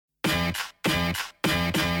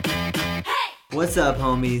What's up,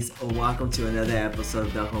 homies? Welcome to another episode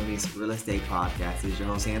of the Homies Real Estate Podcast. This is your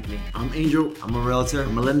host, Anthony. I'm Angel. I'm a realtor.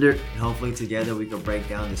 I'm a lender. And hopefully together we can break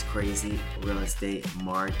down this crazy real estate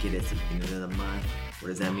market. It's the beginning of the month. What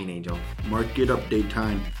does that mean, Angel? Market update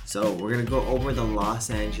time. So we're going to go over the Los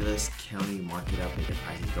Angeles County market update. The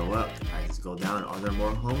prices go up, the prices go down. Are there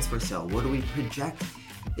more homes for sale? What do we project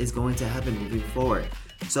is going to happen moving forward?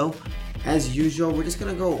 So, as usual, we're just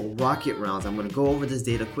going to go rocket rounds. I'm going to go over this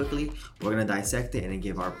data quickly. We're going to dissect it and then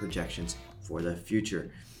give our projections for the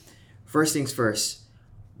future. First things first,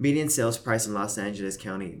 median sales price in Los Angeles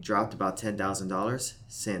County dropped about $10,000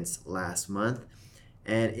 since last month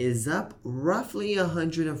and is up roughly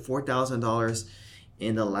 $104,000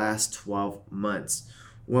 in the last 12 months.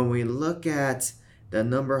 When we look at the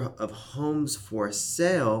number of homes for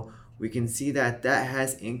sale, we can see that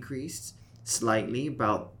has increased slightly,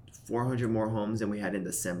 about 400 more homes than we had in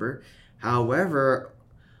December. However,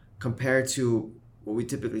 compared to what we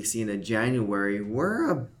typically see in January, we're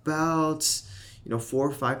about 4,000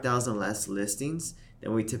 or 5,000 less listings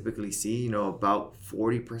than we typically see, about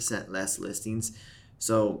 40% less listings.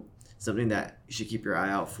 So something that you should keep your eye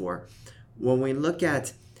out for. When we look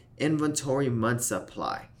at inventory month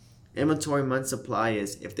supply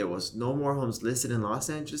is if there was no more homes listed in Los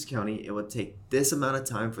Angeles County, it would take this amount of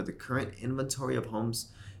time for the current inventory of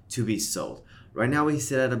homes to be sold. Right now we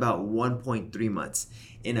sit at about 1.3 months.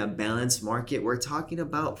 In a balanced market, we're talking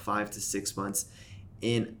about 5 to 6 months.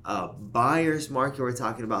 In a buyer's market, we're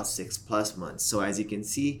talking about 6+ months. So as you can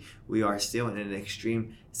see, we are still in an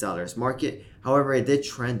extreme seller's market. However, it did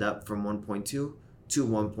trend up from 1.2 to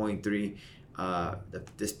 1.3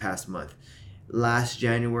 this past month. Last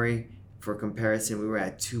January, for comparison, we were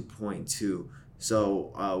at 2.2.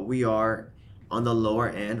 So we are on the lower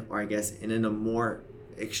end, or I guess in a more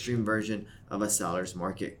extreme version of a seller's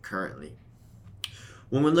market currently.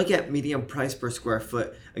 When we look at median price per square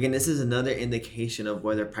foot, again, this is another indication of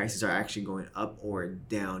whether prices are actually going up or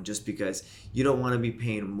down, just because you don't want to be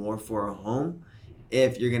paying more for a home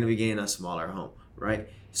if you're going to be getting a smaller home, right?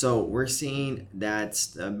 So we're seeing that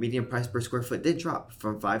the median price per square foot did drop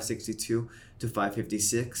from $562 to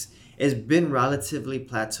 $556. It's been relatively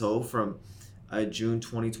plateau from June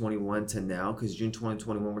 2021 to now, because June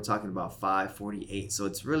 2021 we're talking about $548. So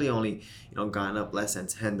it's really only gone up less than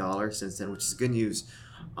 $10 since then, which is good news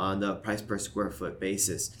on the price per square foot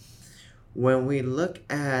basis. When we look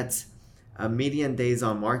at median days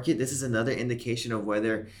on market, this is another indication of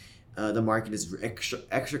whether the market is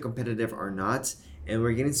extra competitive or not. And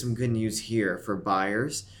we're getting some good news here for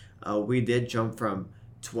buyers. We did jump from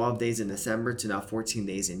 12 days in December to now 14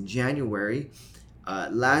 days in January.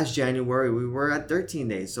 Last January, we were at 13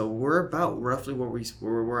 days. So we're about roughly where we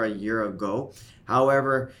were a year ago.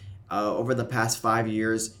 However, over the past 5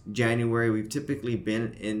 years, January, we've typically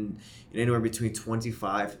been in anywhere between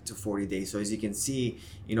 25 to 40 days. So as you can see,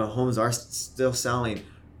 homes are still selling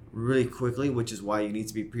really quickly, which is why you need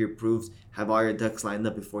to be pre-approved, have all your ducks lined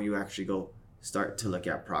up before you actually go start to look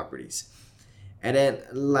at properties. And then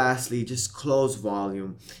lastly, just closed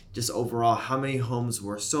volume. Just overall, how many homes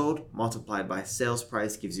were sold multiplied by sales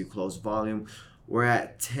price gives you closed volume. We're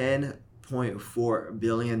at $10.4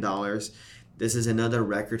 billion. This is another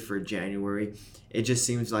record for January. It just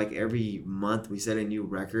seems like every month we set a new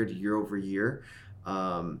record year over year.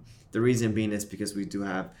 The reason being is because we do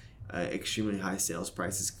have extremely high sales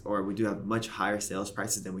prices, or we do have much higher sales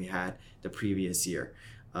prices than we had the previous year.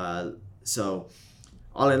 So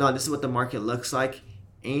all in all, this is what the market looks like.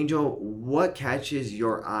 Angel, what catches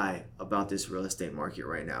your eye about this real estate market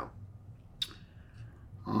right now?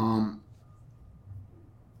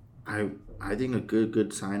 I think a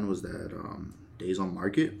good sign was that days on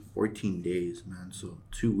market, 14 days, man. So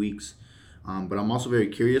 2 weeks. But I'm also very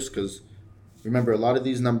curious because remember, a lot of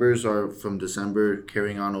these numbers are from December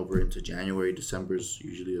carrying on over into January. December's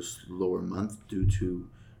usually a slower month due to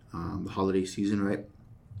the holiday season, right?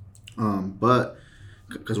 But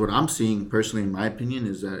because what I'm seeing personally, in my opinion,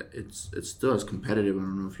 is that it's still as competitive. I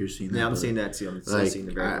don't know if you're seeing that. Yeah, I'm seeing that too. I'm still seeing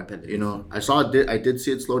it very competitive. I did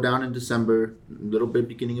see it slow down in December, a little bit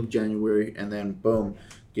beginning of January, and then boom,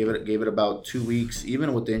 gave it about 2 weeks.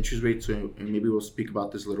 Even with the interest rates, and maybe we'll speak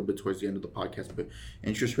about this a little bit towards the end of the podcast, but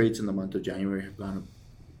interest rates in the month of January have gone up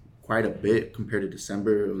quite a bit compared to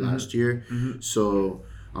December of last year. Mm-hmm. So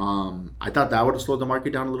I thought that would have slowed the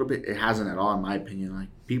market down a little bit. It hasn't at all, in my opinion. Like,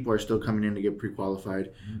 people are still coming in to get pre-qualified.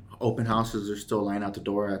 Mm-hmm. Open houses are still lining out the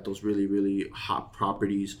door at those really, really hot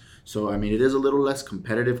properties. So, I mean, it is a little less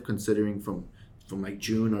competitive considering from like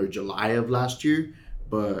June or July of last year.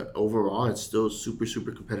 But overall, it's still a super,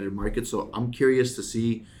 super competitive market. So I'm curious to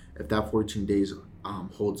see if that 14 days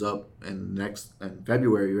holds up in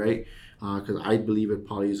February, right? Because I believe it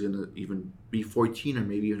probably is gonna even be 14 or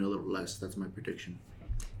maybe even a little less. That's my prediction.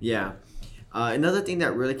 Yeah. Another thing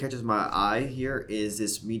that really catches my eye here is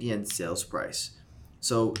this median sales price.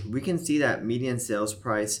 So we can see that median sales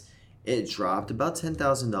price, it dropped about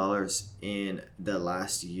 $10,000 in the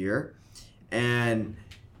last year. And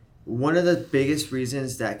one of the biggest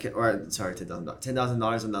reasons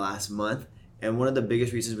 $10,000 in the last month. And one of the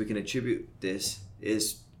biggest reasons we can attribute to this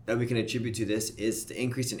is the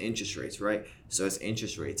increase in interest rates, right? So as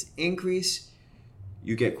interest rates increase,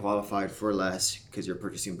 you get qualified for less because your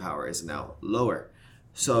purchasing power is now lower.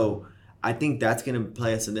 So I think that's going to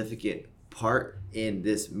play a significant part in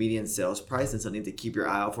this median sales price and something to keep your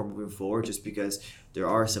eye out for moving forward, just because there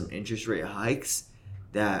are some interest rate hikes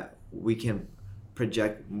that we can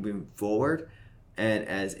project moving forward. And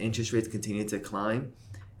as interest rates continue to climb,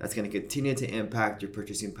 that's going to continue to impact your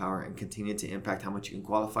purchasing power and continue to impact how much you can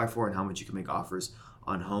qualify for and how much you can make offers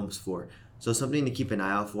on homes for. So something to keep an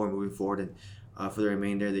eye out for moving forward and for the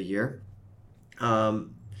remainder of the year.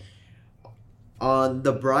 On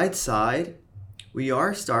the bright side, we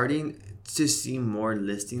are starting to see more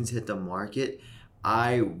listings hit the market.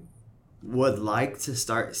 I would like to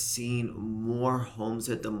start seeing more homes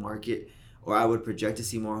hit the market, or I would project to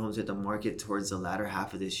see more homes hit the market towards the latter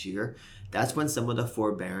half of this year. That's when some of the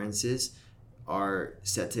forbearances are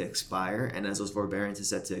set to expire. And as those forbearances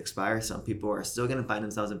set to expire, some people are still going to find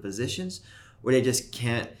themselves in positions where they just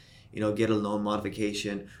can't, get a loan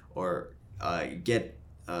modification or get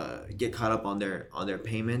caught up on their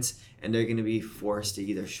payments, and they're going to be forced to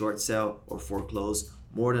either short sell or foreclose.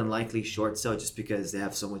 More than likely short sell, just because they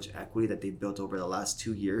have so much equity that they built over the last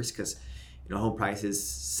 2 years. Because home prices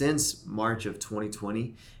since March of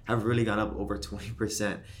 2020 have really gone up over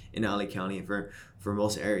 20% in LA County for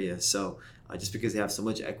most areas. So just because they have so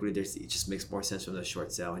much equity, it just makes more sense for them to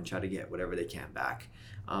short sell and try to get whatever they can back.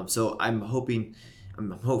 So I'm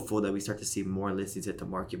hopeful that we start to see more listings hit the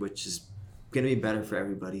market, which is going to be better for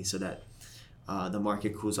everybody, so that the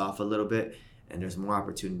market cools off a little bit and there's more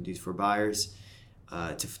opportunities for buyers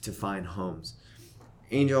to find homes.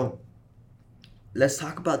 Angel, let's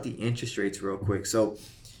talk about the interest rates real quick. So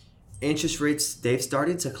interest rates, they've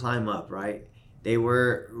started to climb up, right? They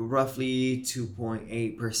were roughly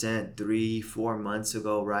 2.8% 3-4 months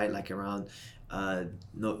ago, right? Like around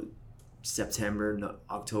September,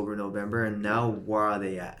 October, November. And now where are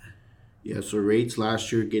they at? Yeah, so rates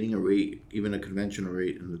last year, getting a rate, even a conventional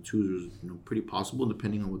rate in the twos was pretty possible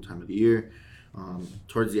depending on what time of the year.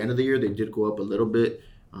 Towards the end of the year, they did go up a little bit.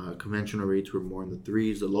 Conventional rates were more in the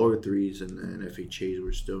threes, the lower threes, and FHAs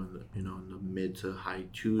were still in the in the mid to high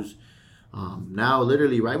twos. Now,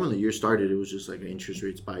 literally, right when the year started, it was just like an interest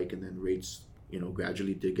rate spike, and then rates,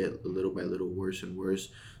 gradually did get a little by little worse and worse.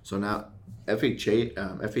 So now,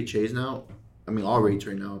 FHAs now, all rates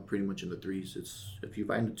right now are pretty much in the threes. It's if you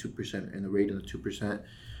find the 2% and the rate in the 2%,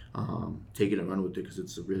 take it and run with it because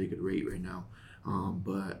it's a really good rate right now.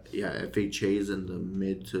 But yeah, FHAs in the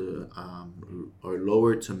mid to or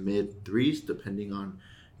lower to mid threes, depending on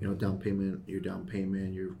your down payment,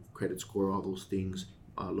 your credit score, all those things,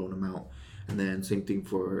 loan amount, and then same thing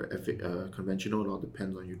for conventional. It all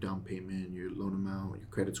depends on your down payment, your loan amount, your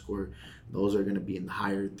credit score. Those are going to be in the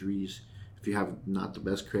higher threes. If you have not the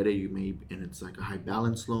best credit, and it's like a high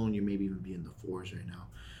balance loan, you may even be in the fours right now.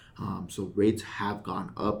 So rates have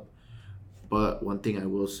gone up, but one thing I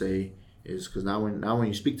will say is because now when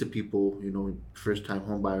you speak to people, first time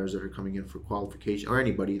home buyers that are coming in for qualification, or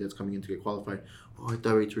anybody that's coming in to get qualified, I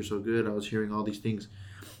thought rates were so good. I was hearing all these things,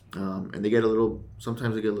 and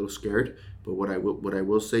sometimes they get a little scared. But what I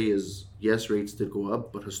will say is, yes, rates did go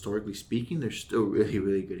up, but historically speaking, they're still really,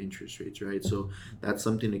 really good interest rates, right? So that's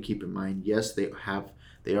something to keep in mind. Yes, they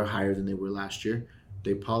are higher than they were last year.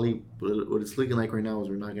 They probably, what it's looking like right now is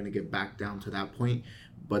we're not going to get back down to that point,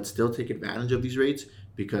 but still take advantage of these rates,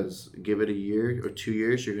 because give it a year or 2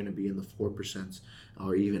 years, you're going to be in the 4%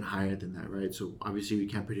 or even higher than that, right? So obviously we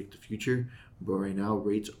can't predict the future, but right now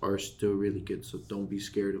rates are still really good. So don't be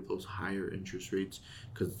scared of those higher interest rates,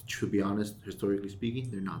 because to be honest, historically speaking,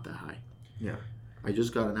 they're not that high. Yeah. I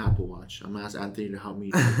just got an Apple Watch. I'm going to ask Anthony to help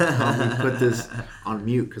me put this on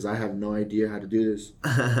mute, because I have no idea how to do this.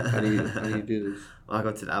 How do you do this?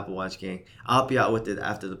 Welcome to the Apple Watch gang. I'll help you out with it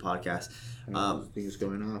after the podcast. Thing is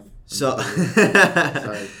going off. So,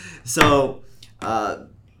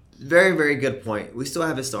 very, very good point. We still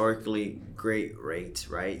have historically great rates,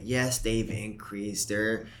 right? Yes, they've increased.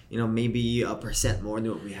 They're, maybe 1% more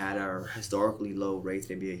than what we had our historically low rates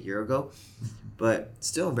maybe a year ago, but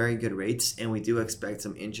still very good rates. And we do expect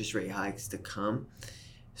some interest rate hikes to come.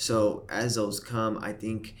 So as those come, I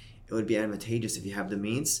think it would be advantageous if you have the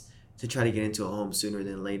means to try to get into a home sooner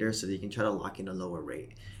than later so that you can try to lock in a lower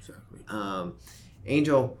rate. Exactly.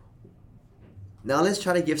 Angel, now let's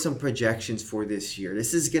try to give some projections for this year.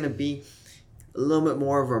 This is going to be a little bit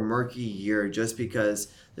more of a murky year just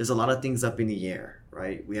because there's a lot of things up in the air,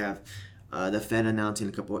 right? We have the Fed announcing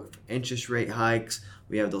a couple of interest rate hikes.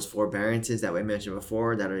 We have those forbearances that we mentioned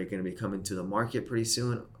before that are going to be coming to the market pretty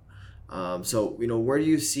soon. So, where do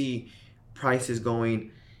you see prices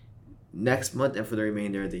going next month and for the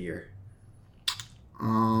remainder of the year?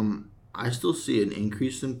 I still see an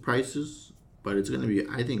increase in prices, but it's going to be,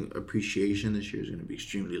 I think appreciation this year is going to be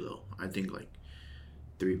extremely low. I think like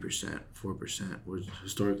 3%, 4%, whereas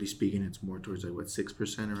historically speaking, it's more towards like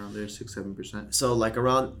 6% around there, 6-7%. So like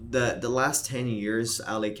around the last 10 years,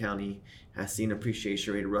 LA County has seen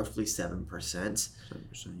appreciation rate of roughly 7%. 7%,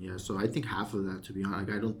 yeah. So I think half of that, to be honest,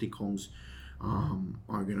 like I don't think homes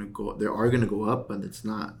are gonna go. They are gonna go up, but it's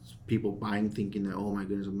not people buying thinking that, oh my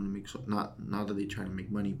goodness, I'm gonna make not that they try to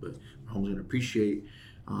make money, but homes gonna appreciate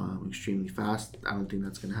extremely fast. I don't think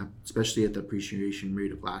that's gonna happen, especially at the appreciation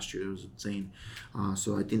rate of last year. It was insane.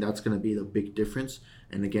 So I think that's gonna be the big difference.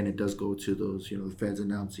 And again, it does go to those, the Fed's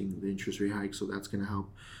announcing the interest rate hike, so that's gonna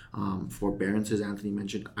help. Forbearances, Anthony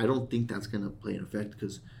mentioned, I don't think that's gonna play an effect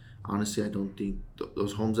because honestly, I don't think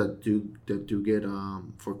those homes that do get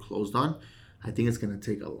foreclosed on, I think it's going to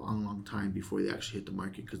take a long time before they actually hit the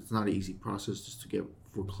market because it's not an easy process just to get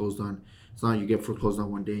foreclosed on. It's not you get foreclosed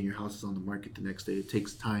on one day and your house is on the market the next day. It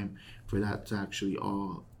takes time for that to actually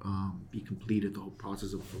all be completed, the whole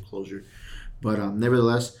process of foreclosure. But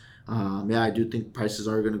nevertheless, I do think prices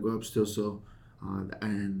are going to go up still. So,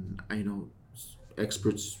 and I know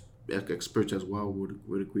experts as well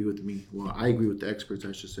would agree with me. Well, I agree with the experts,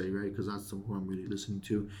 I should say, right? Because that's who I'm really listening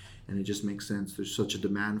to, and it just makes sense. There's such a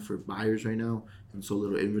demand for buyers right now, and so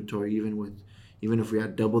little inventory. Even if we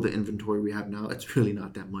had double the inventory we have now, it's really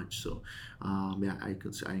not that much. So, I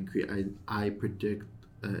predict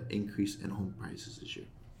an increase in home prices this year.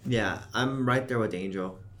 Yeah, I'm right there with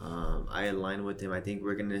Angel. I align with him. I think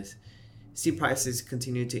we're gonna see prices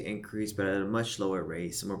continue to increase, but at a much lower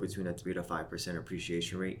rate, somewhere between a 3 to 5%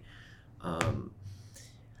 appreciation rate.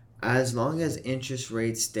 As long as interest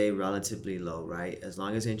rates stay relatively low, right? As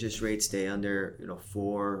long as interest rates stay under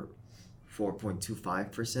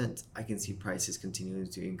 4.25%, I can see prices continuing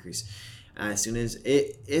to increase. As soon as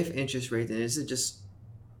if interest rates, and this is just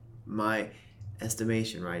my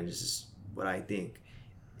estimation, right? This is what I think.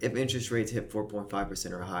 If interest rates hit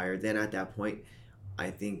 4.5% or higher, then at that point,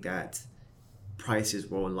 I think that prices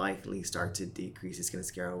will likely start to decrease. It's going to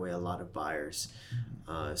scare away a lot of buyers.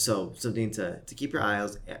 So something to keep your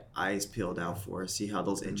eyes peeled out for. See how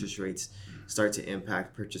those interest rates start to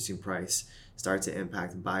impact purchasing price, start to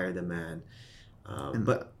impact buyer demand. I'm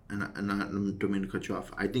don't mean to cut you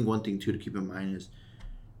off. I think one thing too to keep in mind is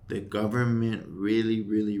the government really,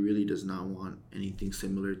 really, really does not want anything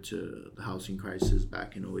similar to the housing crisis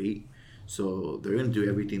back in 2008. So they're going to do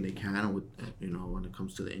everything they can with, when it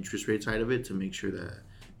comes to the interest rate side of it to make sure that,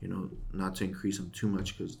 not to increase them too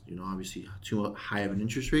much because, obviously too high of an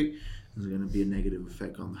interest rate is going to be a negative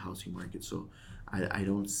effect on the housing market. So I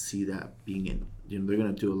don't see that being they're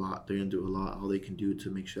going to do a lot. They're going to do a lot, all they can do to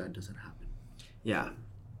make sure that doesn't happen. Yeah.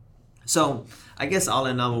 So I guess all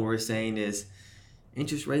in all, what we're saying is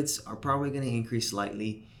interest rates are probably going to increase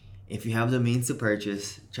slightly. If you have the means to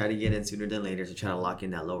purchase, try to get in sooner than later to try to lock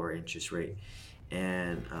in that lower interest rate.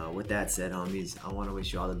 And with that said, homies, I want to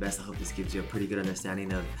wish you all the best. I hope this gives you a pretty good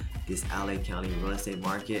understanding of this LA County real estate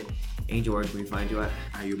market. Angel, where can we find you at?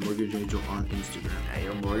 At Your Mortgage Angel on Instagram. At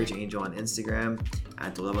Your Mortgage Angel on Instagram.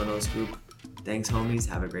 At the Lebanos Group. Thanks, homies.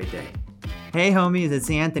 Have a great day. Hey, homies, it's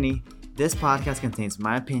Anthony. This podcast contains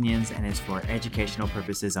my opinions and is for educational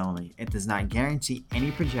purposes only. It does not guarantee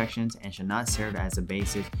any projections and should not serve as a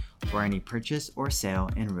basis for any purchase or sale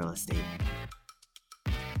in real estate.